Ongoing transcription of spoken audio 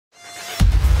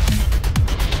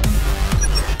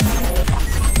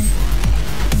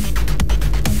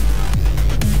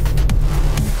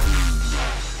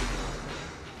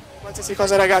qualsiasi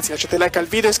cosa ragazzi, lasciate like al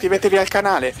video e iscrivetevi al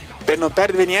canale per non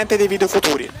perdervi niente dei video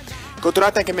futuri.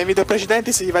 Controllate anche i miei video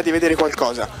precedenti se vi va di vedere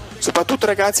qualcosa. Soprattutto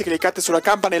ragazzi cliccate sulla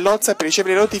campanellozza per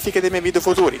ricevere le notifiche dei miei video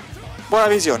futuri. Buona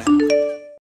visione!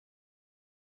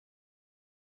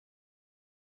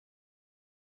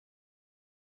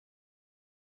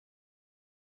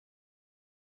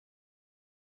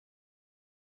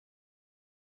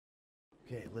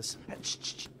 Okay, listen.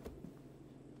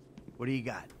 What do you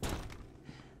got?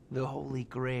 The Holy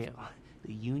Grail,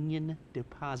 the Union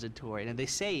Depository. And they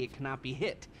say it cannot be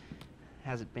hit.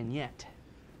 Hasn't been yet.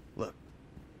 Look,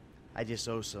 I just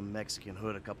owe some Mexican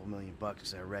hood a couple $1,000,000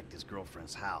 because I wrecked his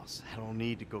girlfriend's house. I don't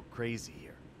need to go crazy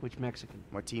here. Which Mexican?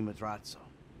 Martin Madrazo.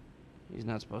 He's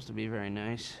not supposed to be very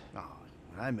nice. Oh,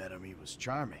 when I met him, he was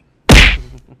charming.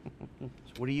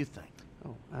 So what do you think?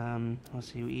 Oh,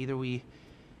 let's see. Either we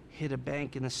hit a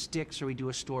bank in the sticks or we do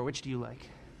a store. Which do you like?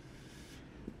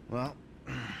 Well,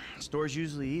 store's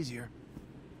usually easier,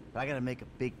 but I gotta make a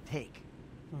big take.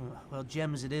 Well,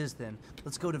 gems it is then.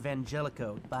 Let's go to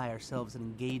Vangelico, buy ourselves an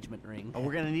engagement ring. Oh,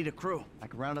 we're gonna need a crew. I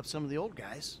can round up some of the old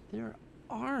guys. There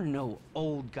are no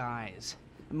old guys.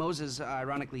 Moses,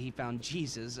 ironically, he found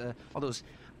Jesus. All those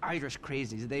Irish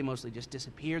crazies, they mostly just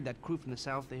disappeared. That crew from the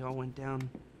south, they all went down.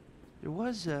 There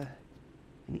was an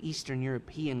Eastern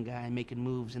European guy making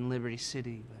moves in Liberty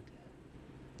City,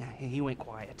 but he went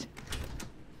quiet.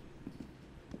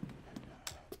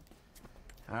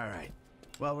 All right.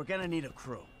 Well, we're gonna need a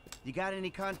crew. You got any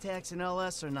contacts in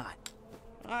LS or not?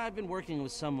 I've been working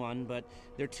with someone, but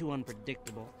they're too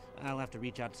unpredictable. I'll have to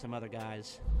reach out to some other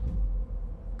guys.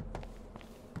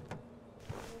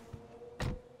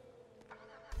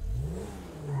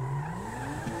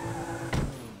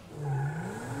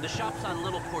 The shop's on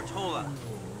Little Portola.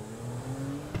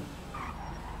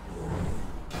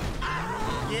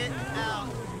 Get out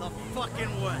the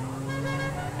fucking way.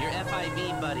 Your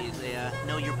FIB buddies, they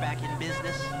know you're back in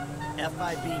business?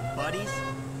 FIB buddies?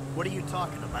 What are you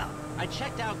talking about? I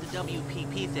checked out the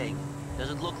WPP thing.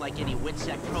 Doesn't look like any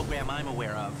WITSEC program I'm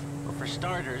aware of. But for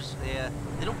starters, they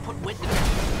don't put witnesses...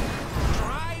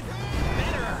 Drive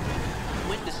better!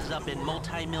 Witnesses up in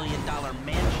multi-million-dollar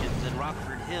mansions in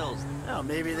Rockford Hills. Oh,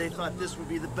 maybe they thought this would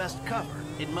be the best cover.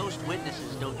 And most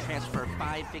witnesses don't transfer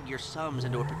five-figure sums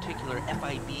into a particular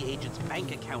FIB agent's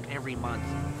bank account every month.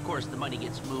 Of course, the money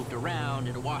gets moved around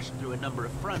and washed through a number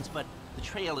of fronts, but the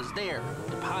trail is there.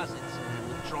 Deposits and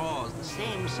withdrawals, the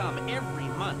same sum every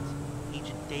month.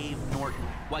 Agent Dave Norton,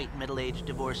 white middle-aged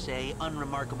divorcee,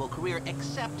 unremarkable career,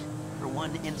 except for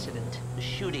one incident, the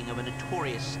shooting of a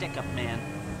notorious stick-up man,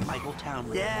 Michael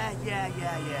Townley. Yeah,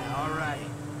 all right.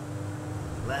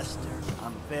 Lester,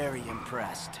 I'm very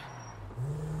impressed.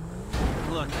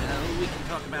 Look, we can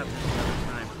talk about this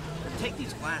another time. Take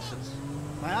these glasses.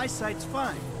 My eyesight's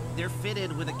fine. They're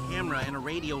fitted with a camera and a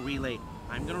radio relay.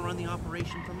 I'm gonna run the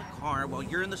operation from the car while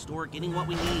you're in the store getting what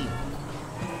we need.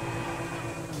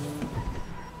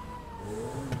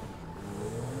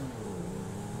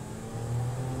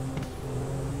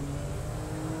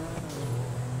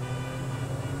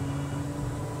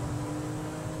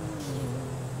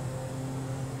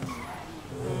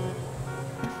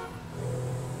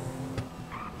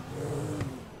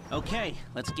 Okay,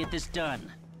 let's get this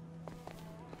done.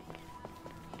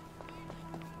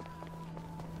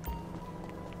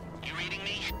 You reading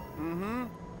me? Mm-hmm.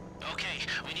 Okay,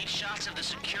 we need shots of the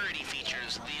security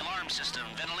features, the alarm system,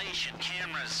 ventilation,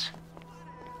 cameras.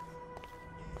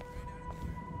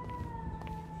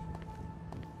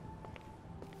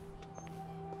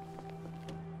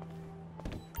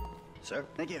 Sir,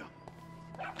 thank you.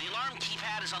 The alarm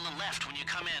keypad is on the left when you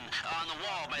come in, on the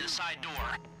wall by the side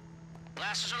door.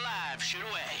 Glasses are live, shoot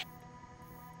away.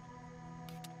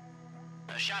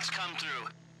 Shots come through.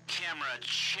 Camera,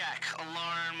 check.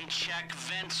 Alarm, check.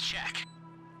 Vents, check.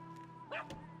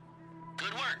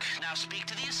 Good work. Now speak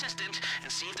to the assistant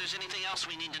and see if there's anything else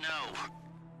we need to know.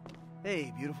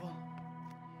 Hey, beautiful.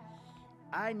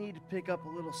 I need to pick up a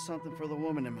little something for the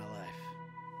woman in my life.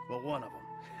 Well, one of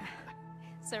them.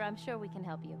 Sir, I'm sure we can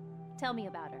help you. Tell me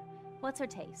about her. What's her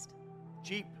taste?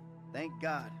 Cheap, thank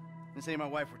God. This ain't my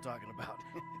wife we're talking about.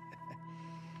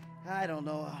 I don't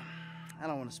know. I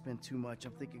don't want to spend too much.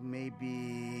 I'm thinking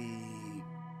maybe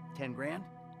 10 grand?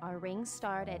 Our rings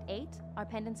start at 8, our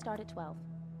pendants start at 12.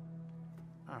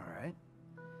 All right.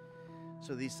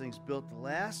 So these things built to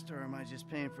last, or am I just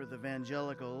paying for the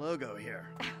Vangelico logo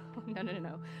here?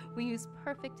 No. We use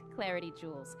perfect clarity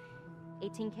jewels.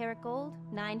 18 karat gold,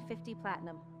 950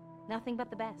 platinum. Nothing but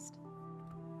the best.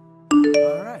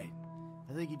 All right.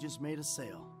 I think you just made a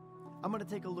sale. I'm gonna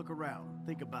take a look around,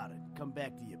 think about it, come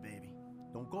back to you, baby.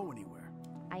 Don't go anywhere.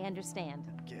 I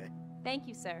understand. Okay. Thank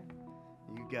you, sir.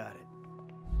 You got it.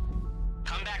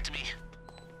 Come back to me.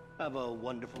 Have a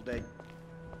wonderful day.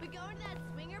 We going to that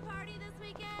swinger party this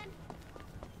weekend?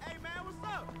 Hey, man, what's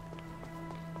up?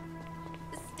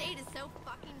 The state is so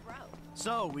fucking broke.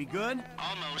 So, we good?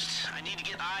 Almost. I need to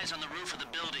get eyes on the roof of the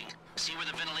building. See where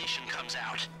the ventilation comes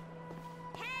out.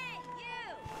 Hey,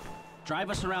 you! Drive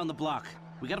us around the block.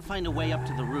 We gotta find a way up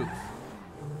to the roof.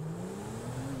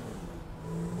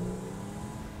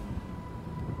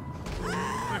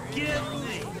 Forgive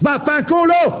me!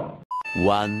 Vaffanculo!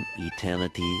 One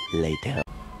eternity later.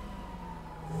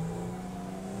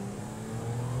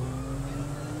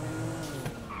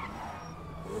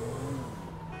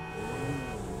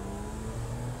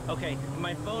 Okay,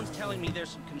 my phone's telling me there's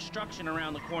some construction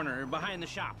around the corner, behind the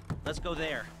shop. Let's go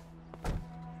there.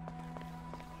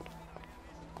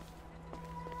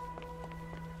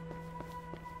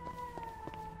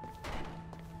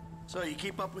 So, you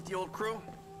keep up with the old crew?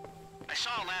 I saw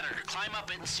a ladder. Climb up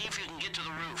it and see if you can get to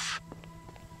the roof.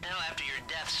 Well, after your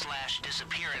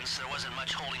death/disappearance, there wasn't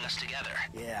much holding us together.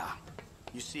 Yeah.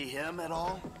 You see him at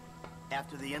all?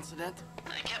 After the incident?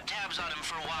 I kept tabs on him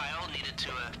for a while. Needed to,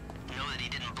 know that he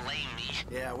didn't blame me.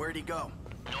 Yeah, where'd he go?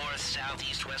 North, south,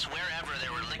 east, west, wherever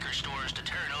there were liquor stores to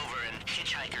turn over and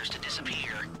hitchhikers to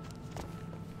disappear.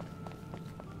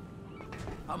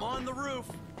 I'm on the roof.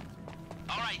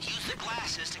 All right, use the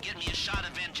glasses to get me a shot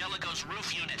of Angelico's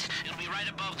roof unit. It'll be right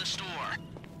above the store.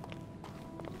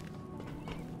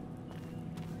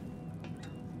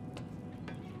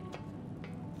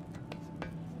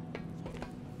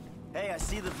 Hey, I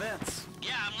see the vents.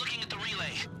 Yeah, I'm looking at the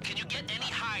relay. Can you get any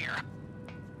higher?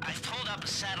 I've pulled up a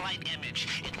satellite image.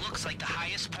 It looks like the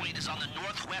highest point is on the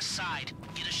northwest side.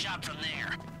 Get a shot from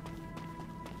there.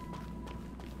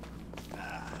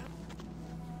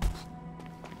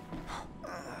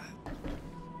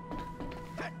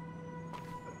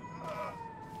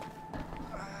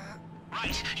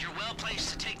 Right, you're well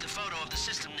placed to take the photo of the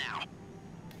system now.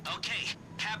 Okay,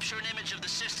 capture an image of the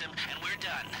system and we're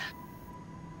done.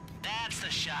 That's the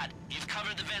shot. You've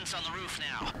covered the vents on the roof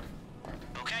now.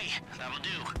 Okay, that'll do.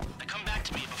 Now come back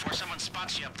to me before someone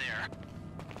spots you up there.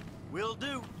 Will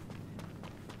do.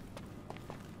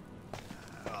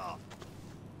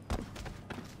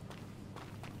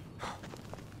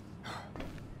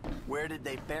 Where did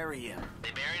they bury him? They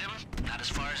buried him? Not as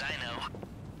far as I know.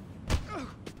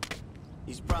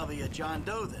 He's probably a John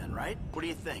Doe then, right? What do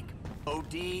you think?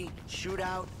 OD,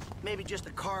 shootout, maybe just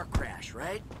a car crash,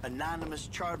 right? Anonymous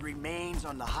charred remains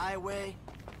on the highway.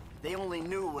 They only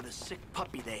knew what a sick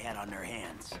puppy they had on their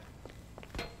hands.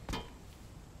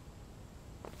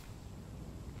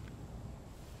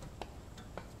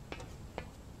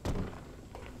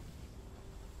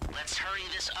 Let's hurry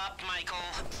this up, Michael.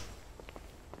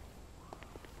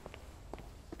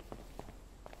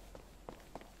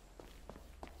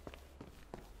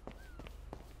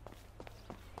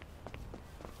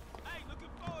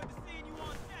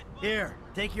 Here,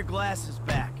 take your glasses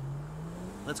back.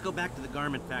 Let's go back to the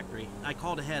garment factory. I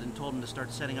called ahead and told him to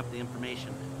start setting up the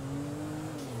information.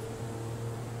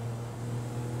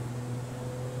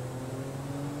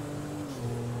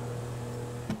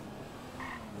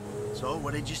 So,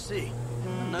 what did you see?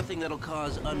 Nothing that'll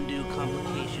cause undue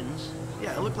complications.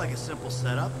 Yeah, it looked like a simple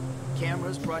setup.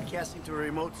 Cameras broadcasting to a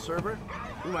remote server.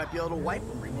 We might be able to wipe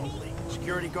them remotely.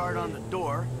 Security guard on the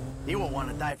door. He won't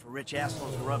want to die for rich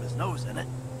assholes to rub his nose in it.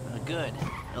 Good.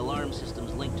 Alarm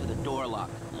system's linked to the door lock.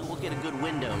 We'll get a good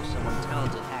window if someone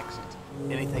talented hacks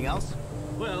it. Anything else?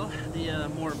 Well, the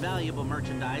more valuable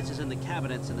merchandise is in the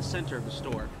cabinets in the center of the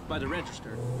store, by the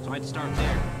register, so I'd start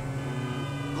there.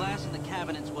 Glass in the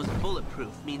cabinets wasn't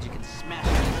bulletproof, means you can smash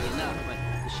it easily enough, but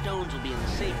the stones will be in the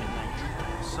safe at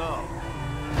night. So,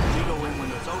 we go in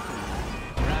when it's open.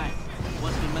 Right.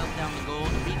 Once we melt down the gold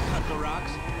and recut the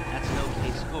rocks, that's an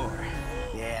okay score.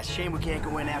 Yeah, shame we can't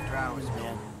go in after hours,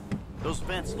 man. Those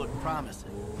vents look promising.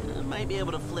 Might be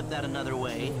able to flip that another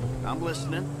way. I'm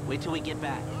listening. Wait till we get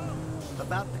back.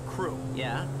 About the crew.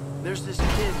 Yeah? There's this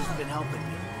kid who's been helping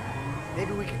me.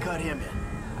 Maybe we could cut him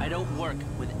in. I don't work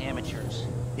with amateurs.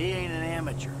 He ain't an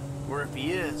amateur. Or if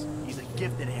he is, he's a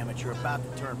gifted amateur about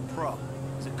to turn pro.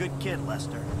 He's a good kid,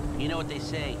 Lester. You know what they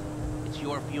say. It's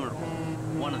your funeral.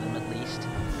 One of them, at least.